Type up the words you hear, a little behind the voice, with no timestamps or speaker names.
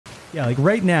Yeah, like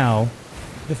right now,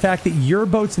 the fact that your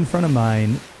boat's in front of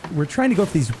mine, we're trying to go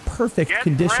for these perfect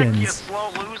conditions. Get wrecked, you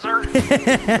slow loser.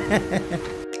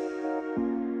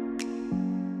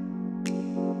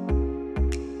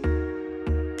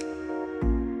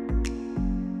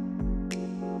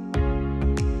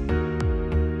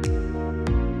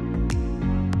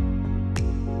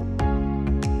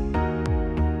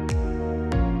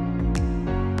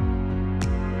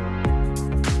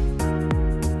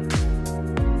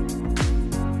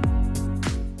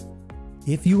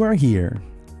 If you are here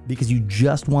because you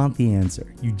just want the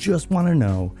answer, you just want to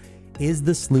know, is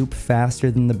the sloop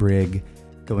faster than the brig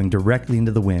going directly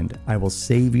into the wind? I will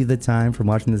save you the time from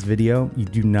watching this video. You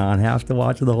do not have to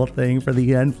watch the whole thing for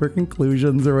the end for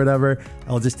conclusions or whatever.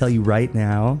 I'll just tell you right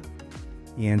now,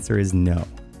 the answer is no.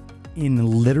 In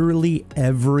literally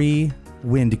every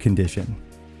wind condition,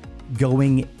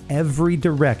 going every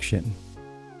direction,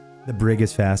 the brig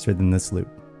is faster than the sloop.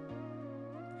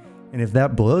 And if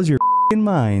that blows your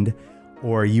mind,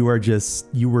 or you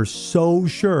were so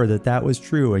sure that that was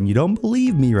true and you don't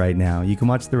believe me right now, you can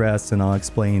watch the rest and I'll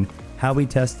explain how we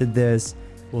tested this.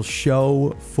 We'll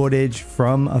show footage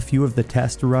from a few of the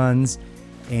test runs,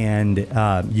 and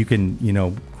you can, you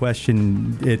know,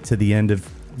 question it to the end of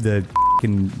the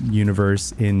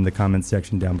universe in the comments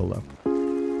section down below.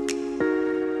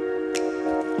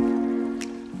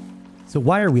 So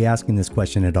why are we asking this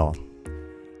question at all?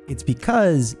 It's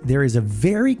because there is a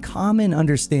very common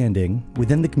understanding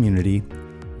within the community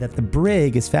that the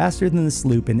brig is faster than the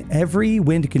sloop in every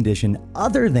wind condition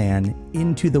other than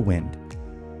into the wind.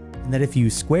 And that if you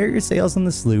square your sails on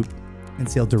the sloop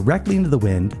and sail directly into the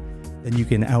wind, then you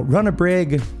can outrun a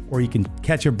brig, or you can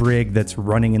catch a brig that's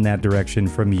running in that direction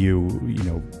from you, you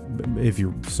know, if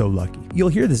you're so lucky. You'll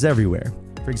hear this everywhere.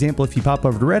 For example, if you pop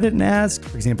over to Reddit and ask,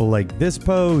 for example, like this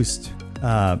post,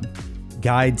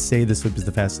 guides say the sloop is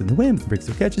the fastest in the wind, but the brig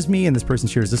still catches me, and this person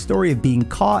shares a story of being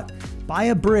caught by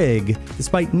a brig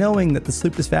despite knowing that the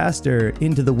sloop is faster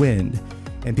into the wind.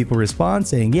 And people respond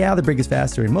saying, yeah, the brig is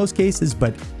faster in most cases,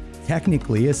 but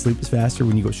technically a sloop is faster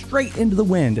when you go straight into the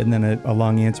wind. And then a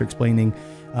long answer explaining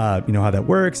you know, how that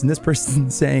works. And this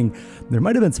person saying there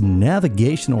might have been some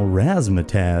navigational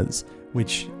razzmatazz,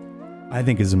 which I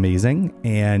think is amazing,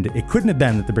 and it couldn't have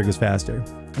been that the brig was faster.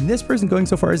 And this person going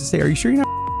so far as to say, are you sure you're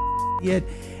not it,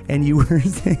 and you were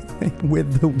saying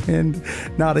with the wind,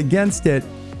 not against it?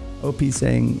 OP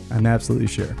saying, I'm absolutely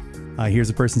sure. Here's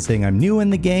a person saying, I'm new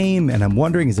in the game and I'm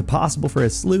wondering, is it possible for a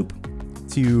sloop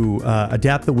to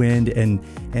adapt the wind and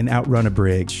outrun a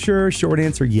brig? Sure, short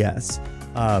answer, yes.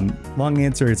 Long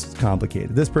answer, it's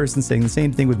complicated. This person's saying the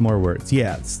same thing with more words.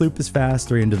 Yeah, the sloop is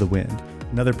faster into the wind.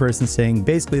 Another person saying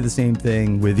basically the same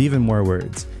thing with even more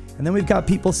words. And then we've got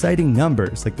people citing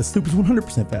numbers, like the sloop is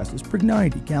 100% faster, brig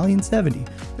 90, galleon 70.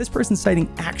 This person's citing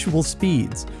actual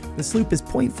speeds. The sloop is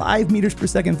 0.5 meters per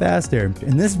second faster.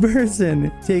 And this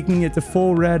person taking it to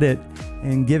full Reddit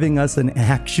and giving us an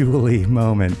actually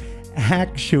moment.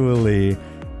 Actually,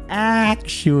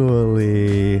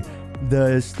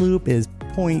 the sloop is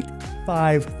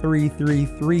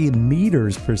 0.5333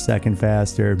 meters per second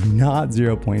faster, not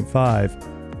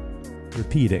 0.5.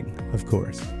 Repeating, of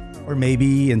course. Or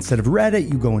maybe instead of Reddit,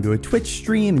 you go into a Twitch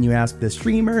stream and you ask the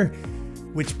streamer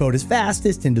which boat is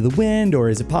fastest into the wind, or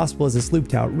is it possible as a sloop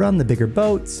to outrun the bigger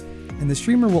boats? And the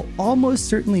streamer will almost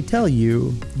certainly tell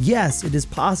you, yes, it is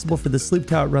possible for the sloop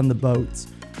to outrun the boats.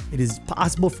 It is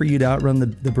possible for you to outrun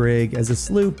the brig as a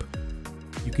sloop.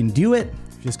 You can do it.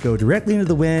 Just go directly into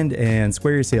the wind and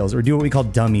square your sails, or do what we call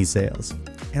dummy sails.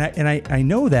 And I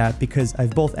know that because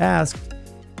I've both asked,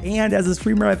 and as a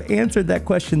streamer, I've answered that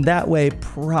question that way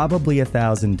probably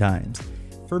 1,000 times.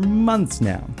 For months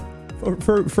now.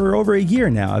 For over a year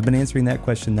now, I've been answering that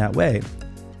question that way.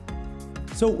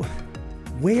 So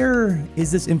where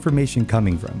is this information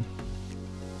coming from?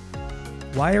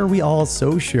 Why are we all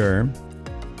so sure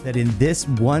that in this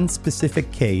one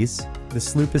specific case, the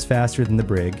sloop is faster than the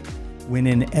brig, when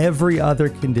in every other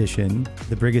condition,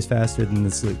 the brig is faster than the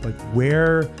sloop? Like,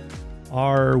 where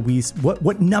are we,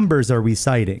 what numbers are we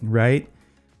citing, right?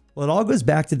 Well, it all goes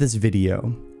back to this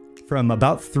video from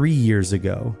about 3 years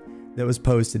ago that was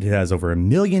posted. It has over 1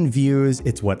 million views.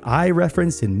 It's what I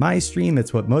referenced in my stream.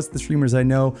 It's what most of the streamers I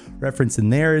know reference in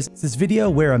theirs. It's this video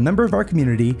where a member of our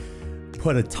community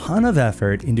put a ton of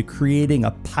effort into creating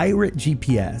a pirate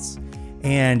GPS,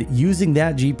 and using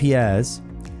that GPS,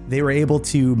 they were able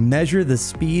to measure the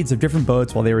speeds of different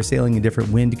boats while they were sailing in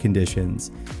different wind conditions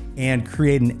and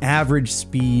create an average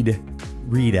speed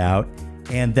readout.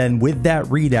 And then with that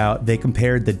readout, they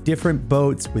compared the different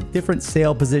boats with different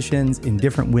sail positions in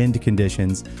different wind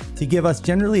conditions to give us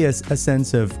generally a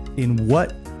sense of in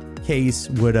what case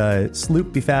would a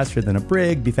sloop be faster than a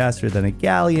brig, be faster than a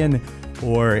galleon,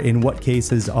 or in what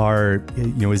cases are,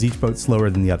 is each boat slower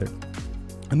than the other?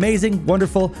 Amazing,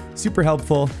 wonderful, super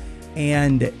helpful.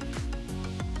 And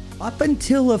up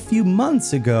until a few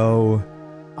months ago,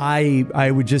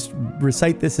 I would just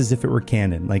recite this as if it were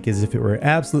canon, like as if it were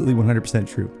absolutely 100%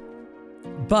 true.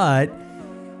 But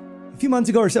a few months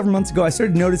ago or several months ago, I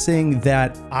started noticing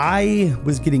that I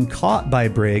was getting caught by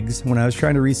brigs when I was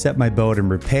trying to reset my boat and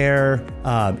repair,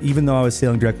 even though I was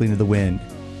sailing directly into the wind.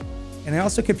 And I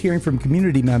also kept hearing from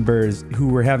community members who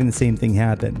were having the same thing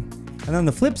happen. And on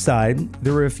the flip side,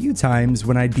 there were a few times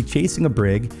when I'd be chasing a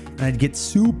brig and I'd get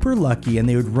super lucky and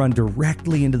they would run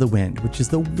directly into the wind, which is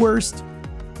the worst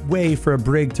way for a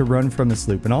brig to run from a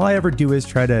sloop. And all I ever do is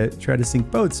try to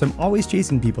sink boats. So I'm always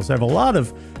chasing people. So I have a lot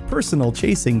of personal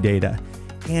chasing data,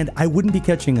 and I wouldn't be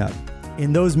catching up.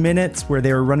 In those minutes where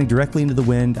they were running directly into the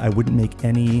wind, I wouldn't make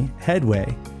any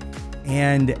headway.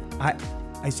 And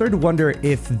I started to wonder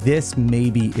if this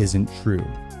maybe isn't true.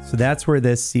 So that's where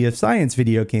this Sea of Science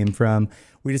video came from.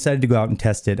 We decided to go out and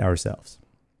test it ourselves.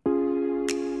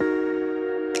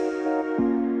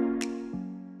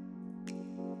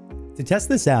 To test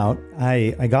this out,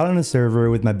 I got on a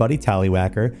server with my buddy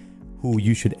Tallywhacker, who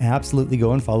you should absolutely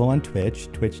go and follow on Twitch,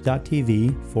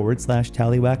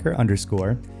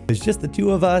 twitch.tv/Tallywhacker_. It's just the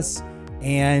two of us,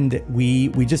 and we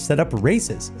just set up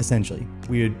races, essentially.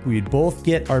 We'd both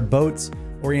get our boats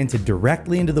oriented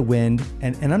directly into the wind,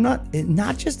 and I'm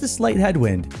not just a slight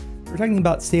headwind. We're talking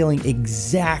about sailing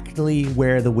exactly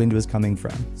where the wind was coming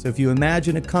from. So if you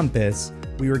imagine a compass,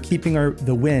 we were keeping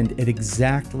the wind at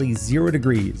exactly 0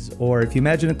 degrees. Or if you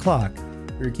imagine a clock,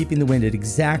 we were keeping the wind at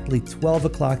exactly 12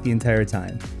 o'clock the entire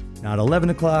time. Not 11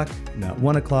 o'clock, not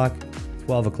 1 o'clock,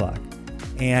 12 o'clock.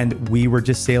 And we were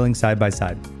just sailing side by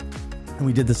side. And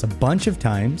we did this a bunch of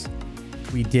times.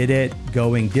 We did it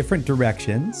going different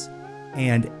directions,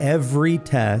 and every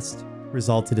test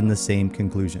resulted in the same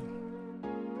conclusion.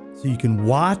 So you can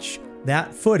watch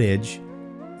that footage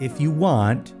if you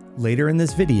want later in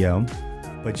this video,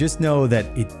 but just know that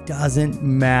it doesn't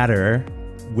matter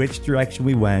which direction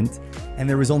we went. And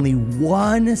there was only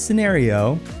one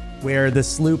scenario where the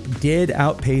sloop did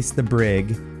outpace the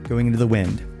brig going into the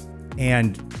wind.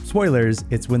 And spoilers,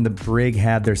 it's when the brig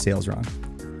had their sails wrong.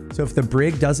 So if the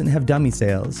brig doesn't have dummy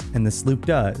sails and the sloop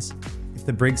does, if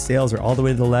the brig's sails are all the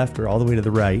way to the left or all the way to the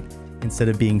right, instead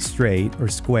of being straight or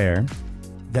square,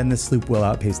 then the sloop will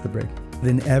outpace the brig. But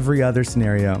in every other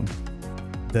scenario,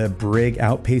 the brig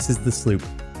outpaces the sloop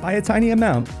by a tiny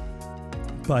amount,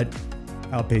 but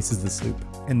outpaces the sloop.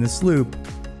 And the sloop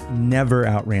never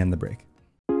outran the brig.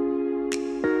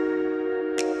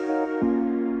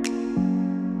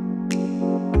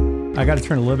 I got to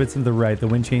turn a little bit to the right. The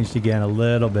wind changed again a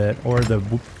little bit, or the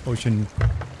motion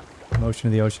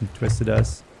of the ocean twisted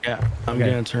us. Yeah, I'm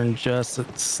gonna turn just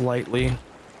slightly.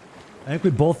 I think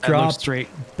we both drop straight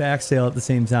back sail at the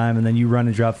same time, and then you run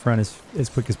and drop front as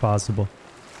quick as possible.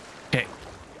 Okay,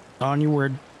 on your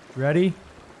word. Ready,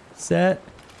 set,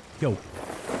 go.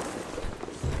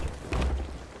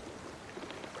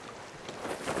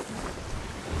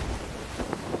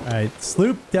 All right,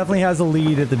 sloop definitely has a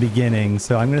lead at the beginning,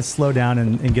 so I'm gonna slow down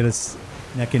and get us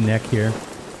neck and neck here.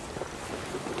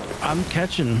 I'm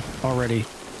catching already.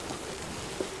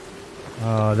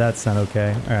 Oh, that's not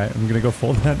okay. All right, I'm gonna go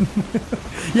full then.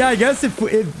 Yeah, I guess if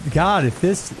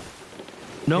this...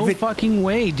 No fucking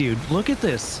way, dude. Look at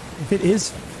this. If it is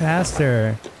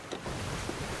faster...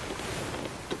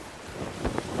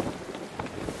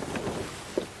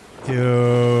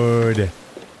 Dude.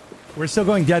 We're still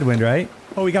going dead wind, right?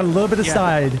 Oh, we got a little bit of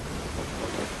side.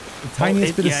 The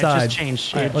tiniest bit of side. It just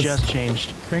changed. Right, it just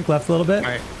changed. Crank left a little bit. All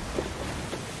right.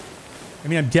 I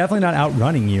mean, I'm definitely not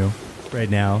outrunning you right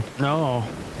now. No.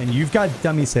 And you've got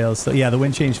dummy sails, so yeah, the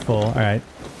wind changed full. All right.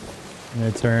 I'm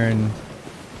going to turn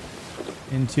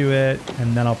into it,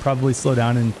 and then I'll probably slow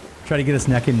down and try to get us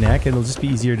neck and neck. It'll just be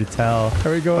easier to tell.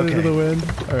 Are we going into the wind?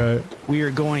 All right. We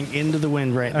are going into the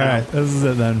wind right now. All right. This is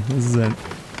it then. This is it.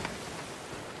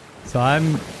 So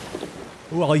I'm...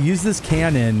 Ooh, I'll use this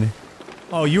cannon.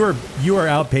 Oh, you are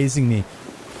outpacing me.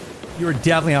 You are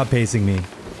definitely outpacing me.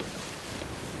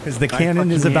 Because the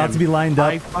cannon is about to be lined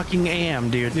up. I fucking am,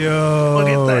 dude. Dude. Look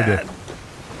at that.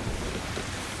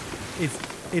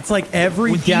 It's like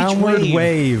every downward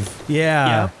wave.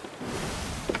 Yeah. Yep.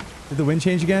 Did the wind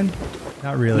change again?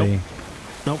 Not really.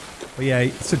 Nope. But yeah,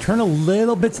 so turn a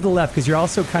little bit to the left because you're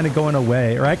also kind of going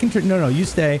away. Or I can turn... No, you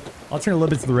stay. I'll turn a little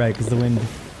bit to the right because the wind...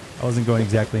 I wasn't going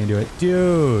exactly into it.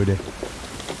 Dude.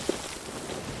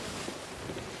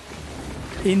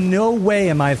 In no way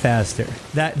am I faster.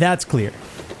 That's clear.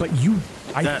 But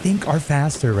I think are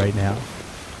faster right now.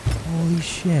 Holy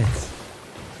shit.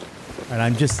 All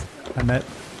right, I'm at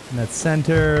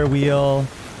center wheel.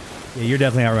 Yeah, you're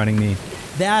definitely outrunning me.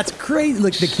 That's crazy.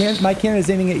 Look, my cannon is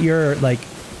aiming at your like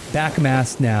back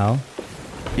mast now.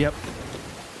 Yep.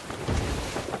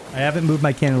 I haven't moved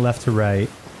my cannon left to right.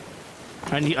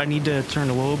 I need to turn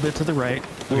a little bit to the right.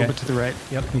 A little bit to the right.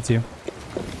 Yep, me too.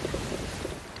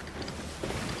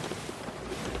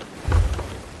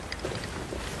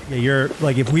 Yeah, you're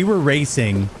like if we were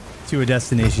racing to a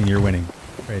destination, you're winning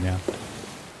right now.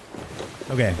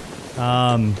 Okay.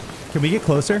 Can we get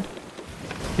closer?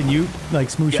 Can you like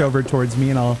smoosh over towards me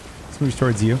and I'll smoosh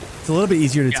towards you? It's a little bit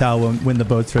easier to tell when the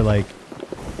boats are like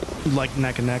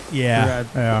neck and neck. Yeah.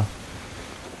 Yeah.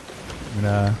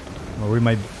 We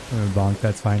might bonk.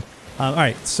 That's fine. All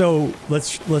right. So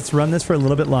let's run this for a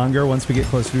little bit longer once we get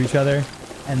closer to each other,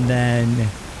 and then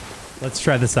let's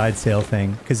try the side sail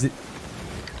thing because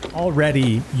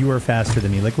already you are faster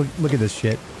than me. Like look at this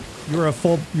shit.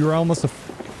 You're almost a.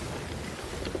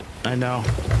 I know.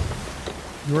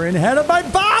 You're in ahead of my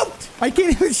boat! I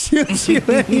can't even shoot you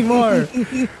anymore.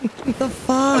 What the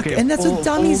fuck? Okay, and that's a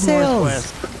dummy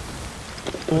sails.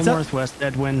 Full northwest,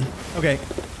 dead wind. Okay,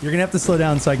 you're gonna have to slow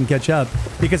down so I can catch up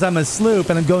because I'm a sloop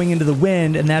and I'm going into the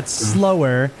wind and that's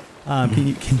slower. Can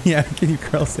you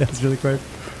curl sails really quick,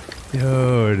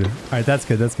 dude? All right, that's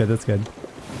good.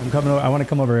 I'm coming over. I want to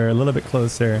come over a little bit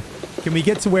closer. Can we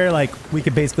get to where like we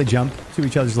could basically jump to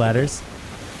each other's ladders?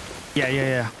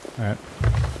 Yeah. All right.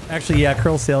 Actually, yeah,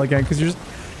 curl sail again because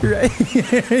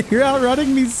you're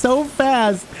outrunning me so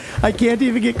fast. I can't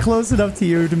even get close enough to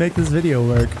you to make this video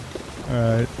work. All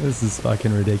right, this is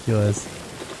fucking ridiculous.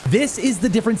 This is the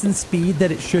difference in speed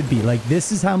that it should be. Like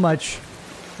this is how much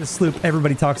the sloop.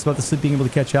 Everybody talks about the sloop being able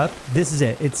to catch up. This is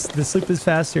it. The sloop is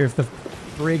faster if the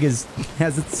brig has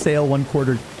its sail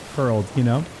 1/4 curled. You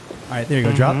know. All right, there you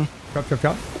go. Drop. All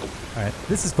right,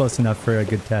 this is close enough for a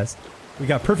good test. We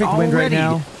got perfect wind right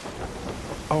now.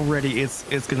 Already,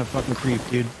 it's gonna fucking creep,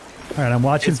 dude. All right, I'm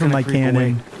watching from my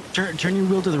cannon. Turn your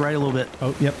wheel to the right a little bit.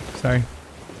 Oh, yep. Sorry.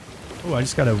 Oh, I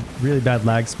just got a really bad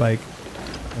lag spike.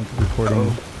 I think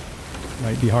recording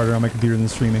might be harder on my computer than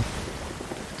streaming.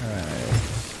 All right.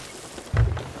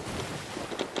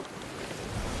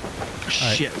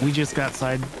 Shit, we just got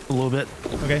side a little bit.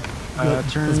 Okay.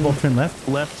 Turn. Let's both turn left.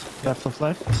 Left.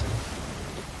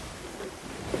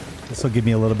 This will give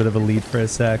me a little bit of a lead for a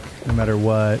sec, no matter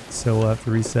what. So we'll have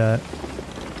to reset.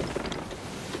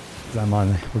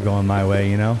 'Cause we're going my way,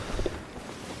 you know?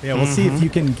 Yeah, we'll see if you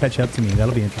can catch up to me.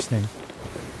 That'll be interesting.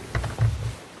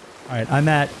 All right, I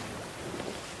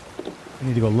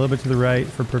need to go a little bit to the right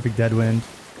for perfect dead wind.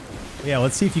 Yeah,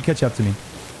 let's see if you catch up to me.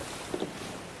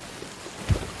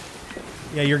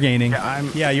 Yeah, you're gaining.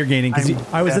 Yeah, you're gaining. Because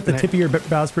I was at the tip of your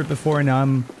bowsprit before, and now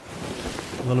I'm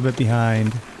a little bit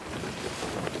behind.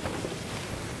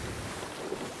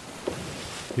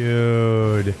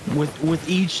 Dude. With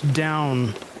each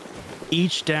down,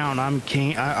 I'm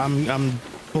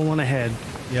pulling ahead.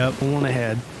 Yep. Pulling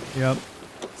ahead. Yep.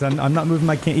 I'm not moving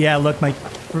my cannon. Yeah, look,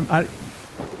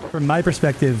 from my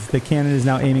perspective, the cannon is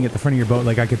now aiming at the front of your boat.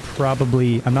 Like I could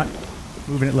probably, I'm not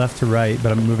moving it left to right,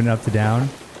 but I'm moving it up to down.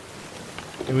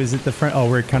 It was at the front. Oh,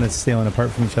 we're kind of sailing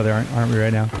apart from each other, aren't we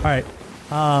right now? All right.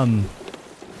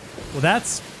 Well,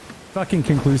 that's fucking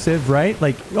conclusive, right?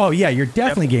 Like, oh yeah, you're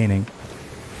definitely gaining.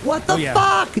 What the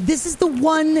fuck? This is the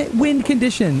one wind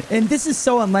condition. And this is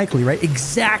so unlikely, right?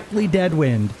 Exactly dead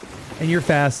wind. And you're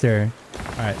faster.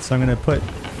 All right, so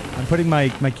I'm putting my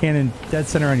cannon dead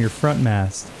center on your front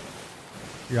mast.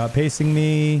 You're outpacing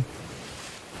me.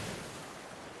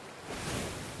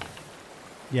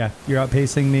 Yeah, you're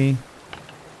outpacing me.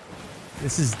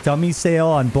 This is dummy sail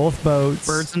on both boats.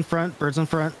 Birds in front.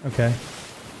 Okay.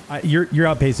 You're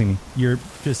outpacing me. You're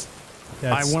just...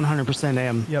 I 100%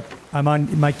 am. Yep.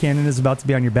 My cannon is about to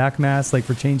be on your back mast, like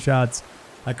for chain shots.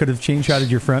 I could have chain shotted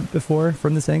your front before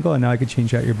from this angle, and now I could chain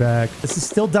shot your back. This is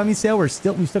still dummy sail. We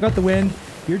still got the wind.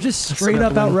 You're just straight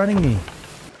up outrunning me.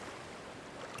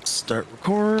 Start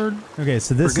record. Okay,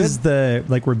 so this is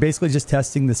we're basically just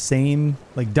testing the same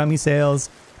like dummy sails,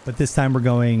 but this time we're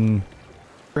going.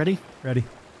 Ready? Ready.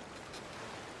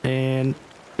 And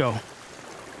go.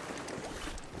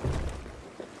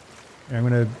 I'm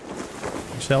gonna.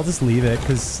 Actually, I'll just leave it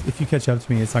because if you catch up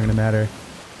to me, it's not gonna matter.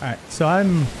 All right, so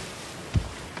I'm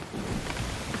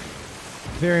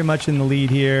very much in the lead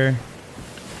here.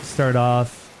 Start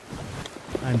off.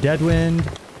 I'm dead wind.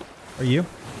 Are you?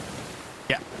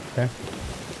 Yeah. Okay.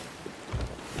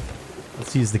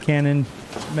 Let's use the cannon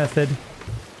method.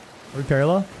 Are we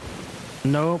parallel?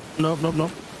 Nope.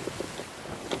 You're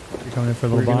coming in for a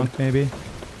little bonk, maybe?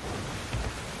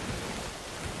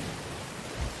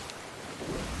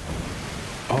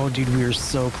 Oh, dude, we are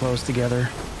so close together.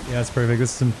 Yeah, that's perfect.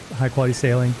 This is some high quality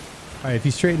sailing. All right, if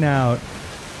you straighten out.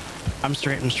 I'm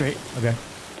straight. Okay.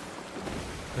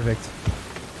 Perfect.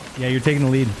 Yeah, you're taking the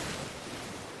lead.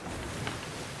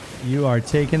 You are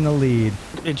taking the lead.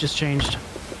 It just changed.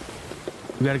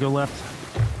 We gotta go left.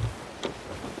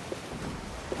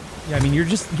 Yeah, I mean, you're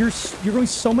going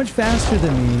so much faster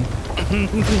than me.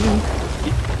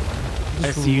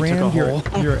 I see you took a hole.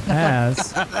 Your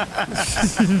ass.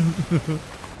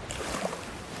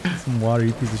 Some water,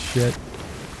 you piece of shit.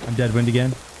 I'm dead wind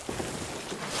again.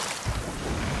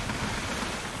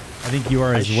 I think you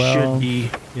are as well. I should be.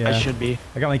 Yeah. I should be.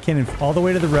 I got my cannon all the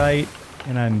way to the right,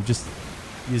 and I'm just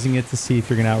using it to see if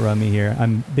you're going to outrun me here.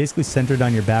 I'm basically centered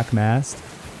on your back mast.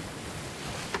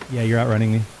 Yeah, you're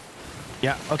outrunning me.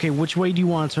 Yeah. Okay. Which way do you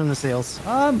want to turn the sails?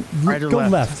 Right or go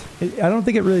left. I don't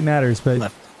think it really matters, but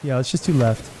left. Yeah, let's just do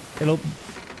left. It'll.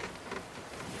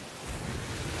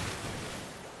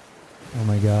 Oh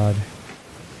my god.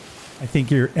 I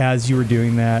think as you were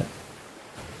doing that.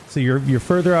 So you're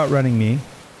further outrunning me.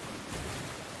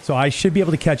 So I should be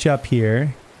able to catch up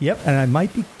here. Yep, and I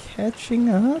might be catching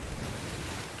up.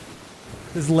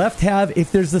 Does left have,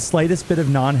 if there's the slightest bit of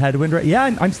non-headwind, right? Yeah,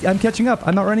 I'm catching up.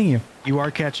 I'm outrunning you. You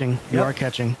are catching. You are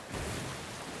catching.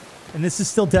 And this is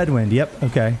still dead wind. Yep.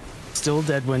 Okay. Still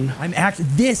dead wind. I'm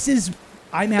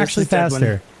actually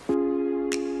faster.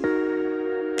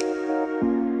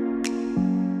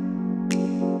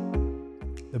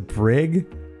 The brig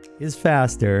is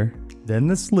faster than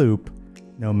the sloop,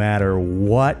 no matter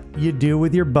what you do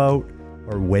with your boat,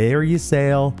 or where you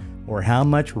sail, or how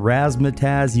much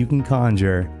razzmatazz you can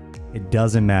conjure. It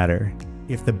doesn't matter.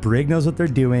 If the brig knows what they're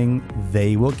doing,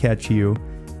 they will catch you.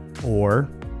 Or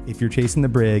if you're chasing the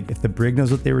brig, if the brig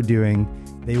knows what they were doing,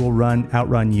 they will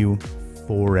outrun you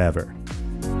forever.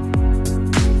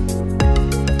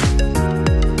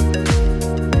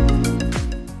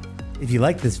 If you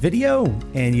like this video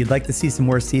and you'd like to see some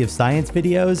more Sea of Science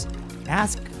videos,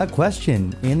 ask a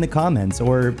question in the comments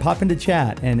or pop into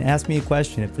chat and ask me a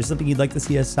question. If there's something you'd like to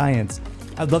see as science,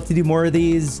 I'd love to do more of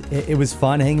these. It was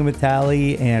fun hanging with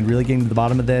Tally and really getting to the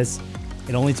bottom of this.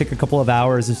 It only took a couple of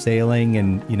hours of sailing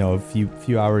and, you know, a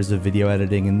few hours of video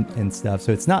editing and stuff.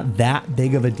 So it's not that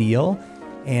big of a deal.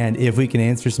 And if we can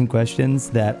answer some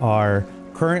questions that are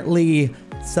currently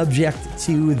subject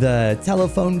to the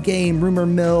telephone game, rumor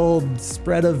mill,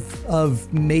 spread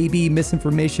of maybe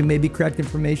misinformation, maybe correct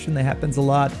information that happens a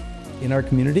lot in our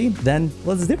community, then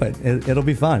let's do it. It'll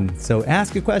be fun. So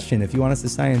ask a question if you want us to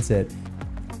science it.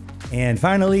 And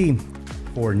finally,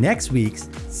 for next week's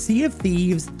Sea of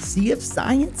Thieves, Sea of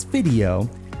Science video,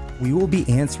 we will be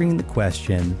answering the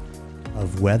question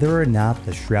of whether or not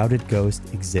the shrouded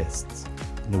ghost exists.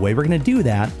 And the way we're going to do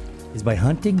that is by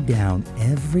hunting down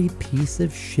every piece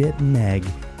of shit Meg,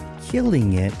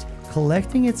 killing it,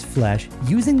 collecting its flesh,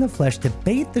 using the flesh to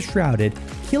bait the shrouded,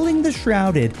 killing the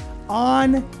shrouded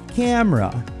on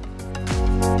camera.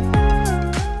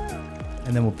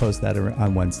 And then we'll post that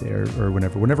on Wednesday or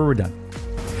whenever we're done.